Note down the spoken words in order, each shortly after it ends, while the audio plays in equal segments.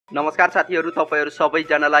नमस्कार साथीहरु, तपाईहरु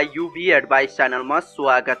सबैजनालाई UvAdvice च्यानलमा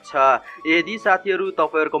स्वागत छ। यदि साथीहरु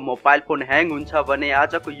तपाईहरुको मोबाइल फोन ह्याङ हुन्छ भने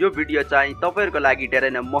आजको यो भिडियो चाहिँ तपाईहरुको लागि धेरै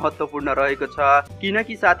नै महत्त्वपूर्ण रहेको छ,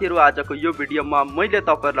 किनकि साथीहरु आजको यो भिडियोमा मैले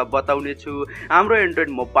तपाईहरुलाई बताउने छु हाम्रो एन्ड्रोइड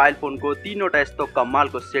मोबाइल फोनको तीनवटा यस्तो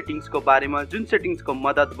कमालको सेटिङ्सको बारेमा, जुन सेटिङ्सको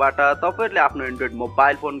मद्दतबाट तपाईहरुले आफ्नो एन्ड्रोइड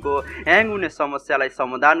मोबाइल फोनको ह्याङ हुने समस्यालाई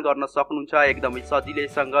समाधान गर्न सक्नुहुन्छ एकदमै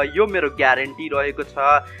सजिलैसँग। यो मेरो ग्यारेन्टी रहेको छ।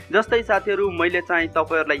 जस्तै साथीहरु मैले चाहिँ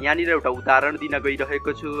तपाईहरुलाई यहाँनिर एउटा उदाहरण दिन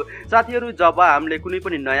गइरहेको छु। साथीहरु जब हामीले कुनै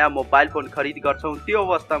पनि नयाँ मोबाइल फोन खरिद गर्छौं त्यो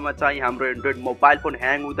अवस्थामा चाहिँ हाम्रो एन्ड्रोइड मोबाइल फोन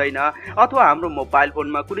ह्याङ हुँदैन अथवा हाम्रो मोबाइल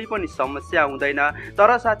फोनमा कुनै पनि समस्या हुँदैन।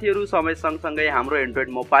 तर साथीहरु समय सँगसँगै हाम्रो एन्ड्रोइड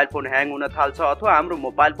मोबाइल फोन ह्याङ हुन थाल्छ अथवा हाम्रो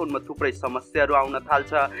मोबाइल फोनमा थुप्रै समस्याहरू आउन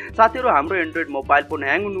थाल्छ। साथीहरु हाम्रो एन्ड्रोइड मोबाइल फोन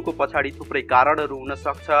ह्याङ हुनुको पछाडी थुप्रै कारणहरू हुन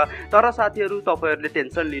सक्छ। तर साथीहरु तपाईहरुले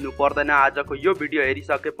टेन्सन लिनु पर्दैन। आजको यो भिडियो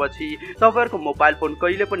हेरिसकेपछि तपाईहरुको मोबाइल फोन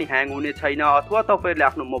कहिले पनि ह्याङ हुने छैन अथवा तपाईहरुले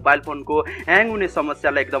आफ्नो मोबाइल फोनको ह्याङ हुने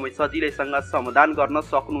समस्यालाई एकदमै सजिलैसँग समाधान गर्न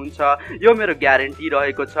सक्नुहुन्छ। यो मेरो ग्यारेन्टी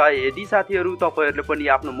रहेको छ। यदि साथीहरु तपाईहरुले पनि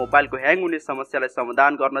आफ्नो मोबाइलको ह्याङ हुने समस्यालाई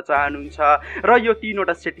समाधान गर्न चाहनुहुन्छ र यो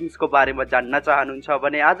तीनवटा सेटिङ्सको बारेमा जान्न चाहनुहुन्छ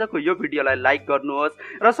भने आजको यो भिडियोलाई लाइक गर्नुहोस्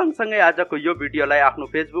र सँगसँगै आजको यो भिडियोलाई आफ्नो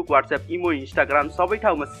फेसबुक, व्हाट्सएप, इमो, इन्स्टाग्राम सबै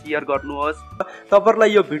ठाउँमा शेयर गर्नुहोस्।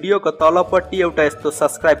 तपाईहरुलाई यो भिडियोको तलपट्टि एउटा यस्तो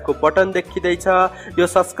सब्स्क्राइबको बटन देखिँदैछ। यो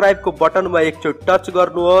सब्स्क्राइबको बटनमा एकचोटि टच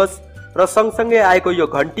गर्नुहोस् र सँगसँगै आएको यो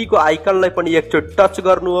घण्टीको आइकनलाई पनि एकचोटि टच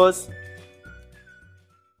गर्नुहोस्।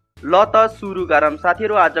 ल त सुरु गरौँ।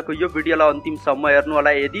 साथीहरु आजको यो भिडियोलाई अन्तिमसम्म हेर्नु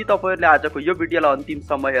होला। यदि तपाईहरुले आजको यो भिडियोलाई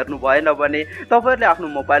अन्तिमसम्म हेर्नु भएन भने तपाईहरुले आफ्नो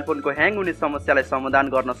मोबाइल फोनको ह्याङ हुने समस्यालाई समाधान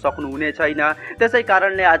गर्न सक्नुहुने छैन। त्यसै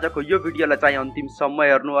कारणले आजको यो भिडियोलाई चाहिँ अन्तिमसम्म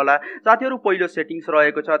हेर्नु होला। साथीहरु पहिलो सेटिङ्स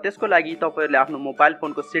रहेको छ, त्यसको लागि तपाईहरुले आफ्नो मोबाइल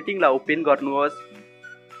फोनको सेटिङलाई ओपन गर्नुहोस्।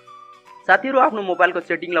 साथीहरु आफ्नो मोबाइलको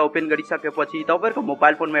सेटिङलाई ओपन गरिसकेपछि तपाईहरुको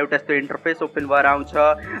मोबाइल फोनमा एउटा यस्तो इन्टरफेस ओपन भएर आउँछ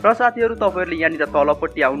र साथीहरु तपाईहरुले यहाँनिर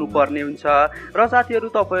तलपट्टि आउनु पर्ने हुन्छ र साथीहरु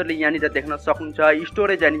तपाईहरुले यहाँनिर देख्न सक्नुहुन्छ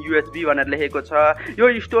स्टोरेज एन्ड USB भनेर लेखेको छ।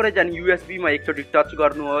 यो स्टोरेज एन्ड USB मा एकचोटि टच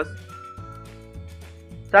गर्नुहोस्।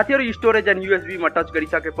 साथीहरु स्टोरेज एन्ड USB मा टच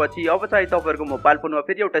गरिसकेपछि अब चाहिँ तपाईहरुको मोबाइल फोनमा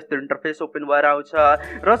फेरि एउटा यस्तो इन्टरफेस ओपन भएर आउँछ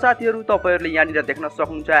र साथीहरु तपाईहरुले यहाँनिर देख्न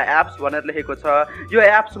सक्नुहुन्छ एप्स भनेर लेखेको छ। यो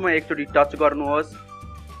एप्स मा एकचोटि टच गर्नुहोस्।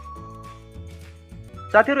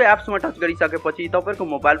 साथीहरु एप्समा टच गरिसकेपछि तपाईहरुको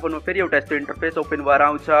मोबाइल फोनमा फेरि एउटा यस्तो इन्टरफेस ओपन भएर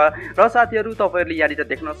आउँछ र साथीहरु तपाईहरुले यहाँनिर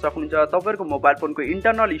देख्न सक्नुहुन्छ तपाईहरुको मोबाइल फोनको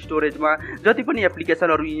इन्टरनल स्टोरेजमा जति पनि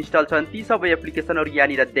एप्लिकेसनहरु इन्स्टल छन् ती सबै एप्लिकेसनहरु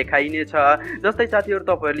यहाँनिर देखाइनेछ। जस्तै साथीहरु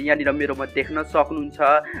तपाईहरुले यहाँनिर मेरोमा देख्न सक्नुहुन्छ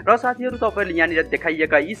र साथीहरु तपाईहरुले यहाँनिर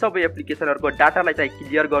देखाइएका यी सबै एप्लिकेसनहरुको डाटालाई चाहिँ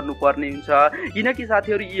क्लियर गर्नुपर्ने हुन्छ, किनकि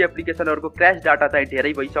साथीहरु यी एप्लिकेसनहरुको क्र्याश डाटा चाहिँ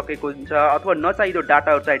धेरै भइसकेको हुन्छ अथवा नचाहिँदो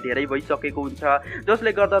डाटाहरु चाहिँ धेरै भइसकेको हुन्छ,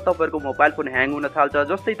 जसले गर्दा तपाईहरुको मोबाइल फोन ह्याङ हुन थाल्छ।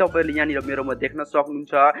 जस्तै तपाईहरुले यहाँनिर मेरोमा देख्न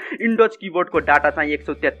सक्नुहुन्छ विन्डोज किबोर्डको डाटा चाहिँ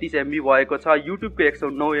 133 MB भएको छ, युट्युबको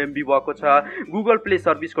 109 MB भएको छ, गुगल प्ले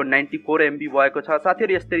सर्भिसको 94 MB भएको छ।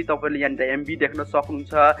 साथीहरु यसरी तपाईहरुले यहाँनिर MB देख्न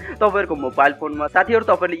सक्नुहुन्छ तपाईहरुको मोबाइल फोनमा। साथीहरु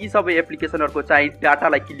तपाईहरुले यी सबै एप्लिकेसनहरुको चाहिँ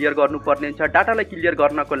डाटालाई क्लियर गर्नुपर्ने हुन्छ। डाटालाई क्लियर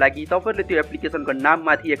गर्नको लागि तपाईहरुले त्यो एप्लिकेसनको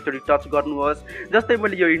नाममाथि एकचोटि टच गर्नुहोस्। जस्तै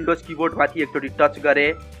मैले यो विन्डोज किबोर्डमाथि एकचोटि टच गरे।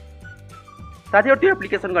 साथीहरु त्यो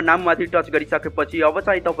एप्लिकेसनको नाममाथि टच गरिसकेपछि अब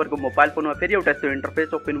चाहिँ तपाईहरुको मोबाइल फोनमा फेरि एउटा यस्तो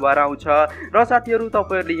इन्टरफेस ओपन भएर आउँछ र साथीहरु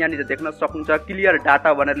तपाईहरुले यहाँनिर देख्न सक्नुहुन्छ क्लियर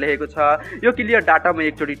डाटा भनेर लेखेको छ। यो क्लियर डाटामा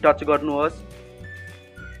एकचोटि टच गर्नुहोस्।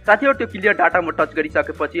 साथीहरु त्यो क्लियर डाटामा टच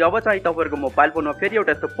गरिसकेपछि अब चाहिँ तपाईहरुको मोबाइल फोनमा फेरि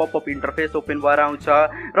एउटा यस्तो पपअप इन्टरफेस ओपन भएर आउँछ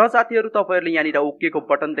र साथीहरु तपाईहरुले यहाँनिर ओके को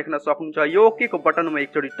बटन देख्न सक्नुहुन्छ। यो ओके को बटनमा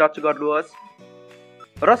एकचोटि टच गर्नुहोस्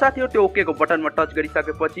र साथीहरु त्यो ओके को बटनमा टच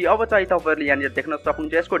गरिसकेपछि अब चाहिँ तपाईहरुले यहाँनिर देख्न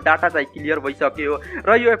सक्नुहुन्छ यसको डाटा चाहिँ क्लियर भइसक्यो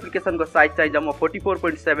र यो एप्लिकेसनको साइज चाहिँ जम्मा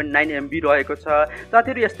 44.79 MB रहेको छ।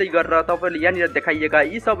 साथीहरु यस्तै गरेर तपाईहरुले यहाँनिर देखाइएका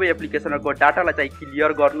यी सबै एप्लिकेसनहरुको डाटालाई चाहिँ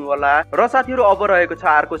क्लियर गर्नु होला। र साथीहरु अब रहेको छ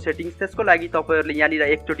अर्को सेटिङ्स। त्यसको लागि तपाईहरुले यहाँनिर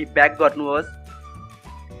एकचोटि ब्याक गर्नुहोस्,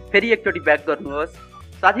 फेरि एकचोटि ब्याक गर्नुहोस्।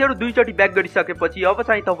 साथीहरु दुईचोटि ब्याक गरिसकेपछि अब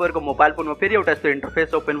चाहिँ तपाईहरुको मोबाइल फोनमा फेरि एउटा यस्तो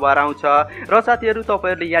इन्टरफेस ओपन भएर आउँछ र साथीहरु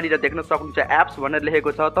तपाईहरुले यहाँनिर देख्न सक्नुहुन्छ एप्स भनेर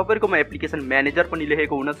लेखेको छ। तपाईहरुकोमा एप्लिकेसन म्यानेजर पनि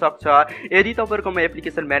लेखेको हुन सक्छ। यदि तपाईहरुकोमा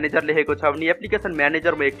एप्लिकेसन म्यानेजर लेखेको छ भने एप्लिकेसन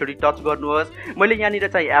म्यानेजरमा एकचोटि टच गर्नुहोस्। मैले यहाँनिर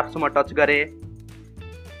चाहिँ एप्समा टच गरे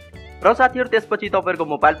र साथीहरु त्यसपछि तपाईहरुको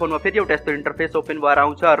मोबाइल फोनमा फेरि एउटा यस्तो इन्टरफेस ओपन भएर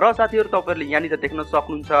आउँछ र साथीहरु तपाईहरुले यहाँनिर देख्न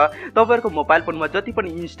सक्नुहुन्छ तपाईहरुको मोबाइल फोनमा जति पनि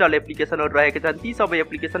इन्स्टल एप्लिकेसनहरु रहेका छन् ती सबै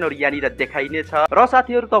एप्लिकेसनहरु यहाँनिर देखाइनेछ र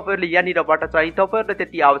साथीहरु तपाईहरुले यहाँनिरबाट चाहिँ तपाईहरुले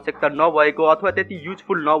त्यति आवश्यकता नभएको अथवा त्यति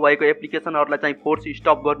युजफुल नभएको एप्लिकेसनहरुलाई चाहिँ फोर्स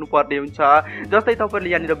स्टप गर्नुपर्ने हुन्छ। जस्तै तपाईहरुले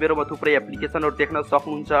यहाँनिर मेरोमा थुप्रै एप्लिकेसनहरु देख्न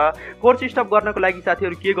सक्नुहुन्छ। फोर्स स्टप गर्नको लागि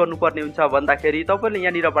साथीहरु के गर्नुपर्ने हुन्छ भन्दाखेरि तपाईहरुले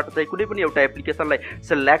यहाँनिरबाट चाहिँ कुनै पनि एउटा एप्लिकेसनलाई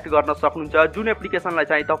सिलेक्ट गर्न सक्नुहुन्छ, जुन एप्लिकेसनलाई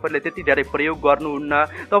चाहिँ तपाईहरुले त्यति धेरै प्रयोग गर्नुहुन्न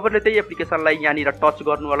तपाईहरुले त्यही एप्लिकेसनलाई यहाँनिर टच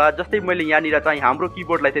गर्नु होला जस्तै मैले यहाँनिर चाहिँ हाम्रो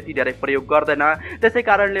किबोर्डलाई त्यति धेरै प्रयोग गर्दैन त्यसै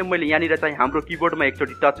कारणले मैले यहाँनिर चाहिँ हाम्रो किबोर्डमा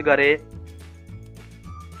एकचोटी टच गरे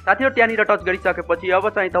साथीहरु त्यहाँनिर टच गरिसकेपछि अब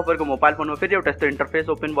चाहिँ तपाईहरुको मोबाइल फोनमा फेरि एउटा यस्तो इन्टरफेस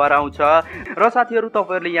ओपन भएर आउँछ र साथीहरु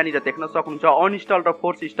तपाईहरुले यहाँनिर देख्न सक्नुहुन्छ अनइन्स्टल र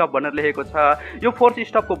फोर्स स्टप भनेर लेखेको छ यो फोर्स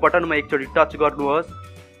स्टपको बटनमा एकचोटी टच गर्नुहोस्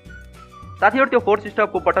साथीहरु त्यो फोर्स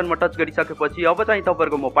स्टपको बटनमा टच गरिसकेपछि अब चाहिँ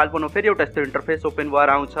तपाईहरुको मोबाइल फोनमा फेरि एउटा यस्तो इन्टरफेस ओपन भएर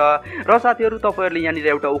आउँछ र साथीहरु तपाईहरुले यहाँनिर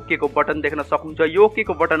एउटा ओके को बटन देख्न सक्नुहुन्छ यो ओके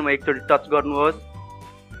को बटनमा एकचोटी टच गर्नुहोस्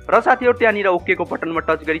र साथीहरु त्यहाँनिर ओके को बटनमा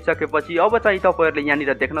टच गरिसकेपछि अब चाहिँ तपाईहरुले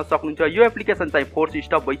यहाँनिर देख्न सक्नुहुन्छ यो एप्लिकेसन चाहिँ फोर्स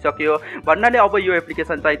स्टप भइसक्यो भन्नाले अब यो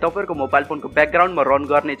एप्लिकेसन चाहिँ तपाईहरुको मोबाइल फोनको ब्याकग्राउन्डमा रन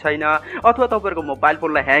गर्ने छैन अथवा तपाईहरुको मोबाइल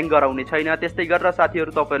फोनलाई ह्याङ गराउने छैन त्यस्तै गरेर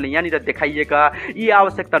साथीहरु तपाईहरुले यहाँनिर देखाइएका यी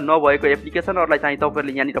आवश्यकता नभएको एप्लिकेसनहरुलाई चाहिँ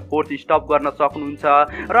तपाईहरुले यहाँनिर फोर्स स्टप गर्न सक्नुहुन्छ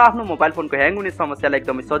र आफ्नो मोबाइल फोनको ह्याङ हुने समस्यालाई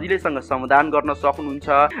एकदमै सजिलैसँग समाधान गर्न सक्नुहुन्छ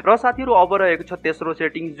र साथीहरु अब रहेको छ तेस्रो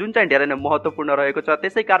सेटिङ जुन चाहिँ धेरै नै महत्त्वपूर्ण रहेको छ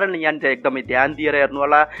त्यसै कारणले यहाँनिर एकदमै ध्यान दिएर हेर्नु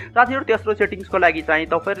होला साथीहरु तेस्रो सेटिङ्सको लागि चाहिँ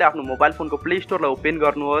तपाईहरुले आफ्नो मोबाइल फोनको प्ले स्टोरलाई ओपन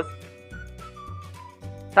गर्नुहोस्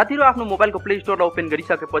साथीहरु आफ्नो मोबाइलको प्ले स्टोरलाई ओपन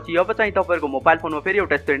गरिसकेपछि अब चाहिँ तपाईहरुको मोबाइल फोनमा फेरि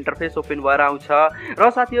एउटा यस्तो इन्टरफेस ओपन भएर आउँछ र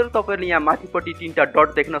साथीहरु तपाईहरुले यहाँ माथिपट्टि तीनटा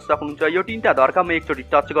डट देख्न सक्नुहुन्छ यो तीनटा धर्कामा एकचोटी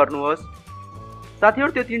टच गर्नुहोस्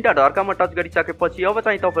साथीहरु त्यो तीनटा धर्कामा टच गरिसकेपछि अब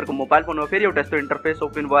चाहिँ तपाईहरुको मोबाइल फोनमा फेरि एउटा यस्तो इन्टरफेस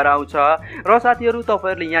ओपन भएर आउँछ र साथीहरु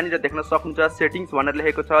तपाईहरुले यहाँनिर देख्न सक्नुहुन्छ सेटिङ्स भनेर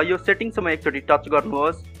लेखेको छ यो सेटिङ्समा एकचोटी टच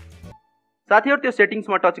गर्नुहोस् साथीहरु त्यो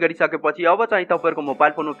सेटिङ्समा टच गरिसकेपछि अब चाहिँ तपाईहरुको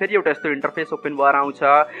मोबाइल फोनमा फेरि एउटा यस्तो इन्टरफेस ओपन भएर आउँछ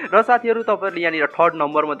र साथीहरु तपाईहरुले यहाँनिर थर्ड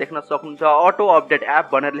नम्बरमा देख्न सक्नुहुन्छ अटो अपडेट एप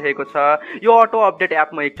भनेर लेखेको छ यो अटो अपडेट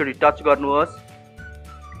एपमा एकचोटी टच गर्नुहोस्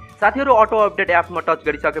साथीहरु अटो अपडेट एपमा टच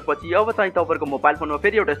गरिसकेपछि अब चाहिँ तपाईहरुको मोबाइल फोनमा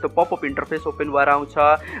फेरि एउटा यस्तो पपअप इन्टरफेस ओपन भएर आउँछ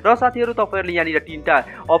र साथीहरु तपाईहरुले यहाँनिर तीनटा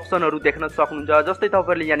अप्सनहरु देख्न सक्नुहुन्छ जस्तै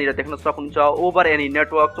तपाईहरुले यहाँनिर देख्न सक्नुहुन्छ over any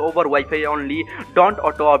networks over wifi only don't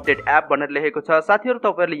auto update app भनेर लेखेको छ साथीहरु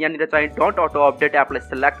तपाईहरुले यहाँनिर चाहिँ डोन्ट अटो अपडेट एपलाई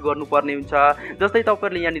सिलेक्ट गर्नुपर्ने हुन्छ जस्तै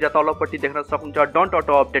तपाईहरुले यहाँनिर तलपट्टि देख्न सक्नुहुन्छ डोन्ट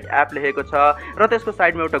अटो अपडेट एप लेखेको छ र त्यसको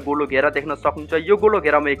साइडमा एउटा गोलो घेरा देख्न सक्नुहुन्छ यो गोलो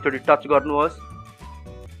घेरामा एकचोटी टच गर्नुहोस्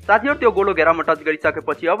साथीहरु त्यो गोलो घेरामा टच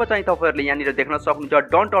गरिसकेपछि अब चाहिँ तपाईहरुले यहाँनिर देख्न सक्नुहुन्छ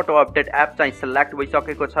डोन्ट अटो अपडेट एप चाहिँ सिलेक्ट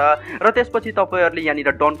भइसकेको छ र त्यसपछि तपाईहरुले यहाँनिर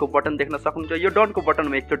डनको बटन देख्न सक्नुहुन्छ यो डनको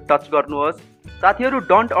बटनमा एकचोटी टच गर्नुहोस् साथीहरु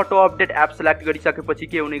don't auto update app select गरिसकेपछि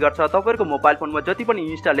के हुने गर्छ तपाईहरुको मोबाइल फोनमा जति पनि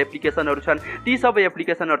इन्स्टल एप्लिकेसनहरु छन् ती सबै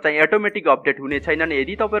एप्लिकेसनहरु चाहिँ अटोमेटिक अपडेट हुने छैनन्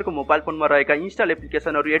यदि तपाईहरुको मोबाइल फोनमा रहेका इन्स्टल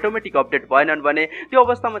एप्लिकेसनहरु अटोमेटिक अपडेट भएनन् भने त्यो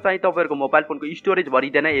अवस्थामा चाहिँ तपाईहरुको मोबाइल फोनको स्टोरेज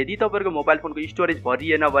भरिदैन यदि तपाईहरुको मोबाइल फोनको स्टोरेज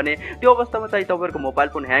भरिएन भने त्यो अवस्थामा चाहिँ तपाईहरुको मोबाइल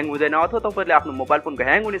फोन ह्याङ हुँदैन अथवा तपाईहरुले आफ्नो मोबाइल फोनको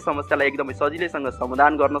ह्याङ हुने समस्यालाई एकदमै सजिलैसँग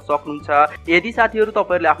समाधान गर्न सक्नुहुन्छ यदि साथीहरु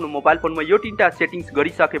तपाईहरुले आफ्नो मोबाइल फोनमा यो तीनटा सेटिङ्स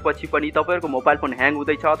गरिसकेपछि पनि तपाईहरुको मोबाइल फोन ह्याङ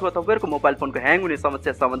हुँदैछ अथवा तपाईहरुको मोबाइल फोनको ह्याङ हुने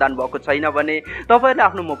समस्या समाधान भएको छैन भने तपाईहरुले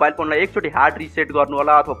आफ्नो मोबाइल फोनलाई एकचोटी हार्ड रिसेट गर्नु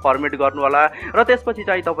होला अथवा फर्मेट गर्नु होला र त्यसपछि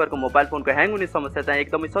चाहिँ तपाईहरुको मोबाइल फोनको ह्याङ हुने समस्या चाहिँ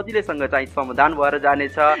एकदमै सजिलैसँग चाहिँ समाधान भएर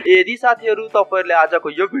जानेछ यदि साथीहरु तपाईहरुले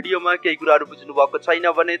आजको यो भिडियोमा केही कुराहरु बुझ्नु भएको छैन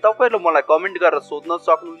भने तपाईहरुले मलाई कमेन्ट गरेर सोध्न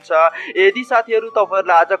सक्नुहुन्छ यदि साथीहरु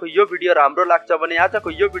तपाईहरुलाई आजको यो भिडियो राम्रो लाग्छ भने आजको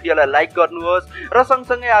यो भिडियोलाई लाइक गर्नुहोस् र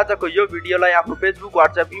सँगसँगै आजको यो भिडियोलाई आफ्नो फेसबुक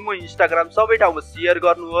व्हाट्सएप इमो इन्स्टाग्राम सबै ठाउँमा शेयर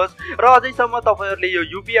गर्नुहोस् र अझैसम्म तपाईहरुले यो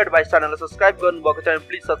युपी एडभाइस च्यानललाई सब्स्क्राइब गर्नुभएको छ भने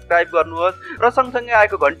प्लिज सब्स्क्राइब गर्नुहोस् र सँगसँगै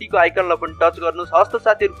आएको घण्टीको आइकनलाई पनि टच गर्नुहोस् हस्त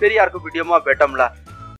साथीहरु फेरि अर्को भिडियोमा भेटौँला।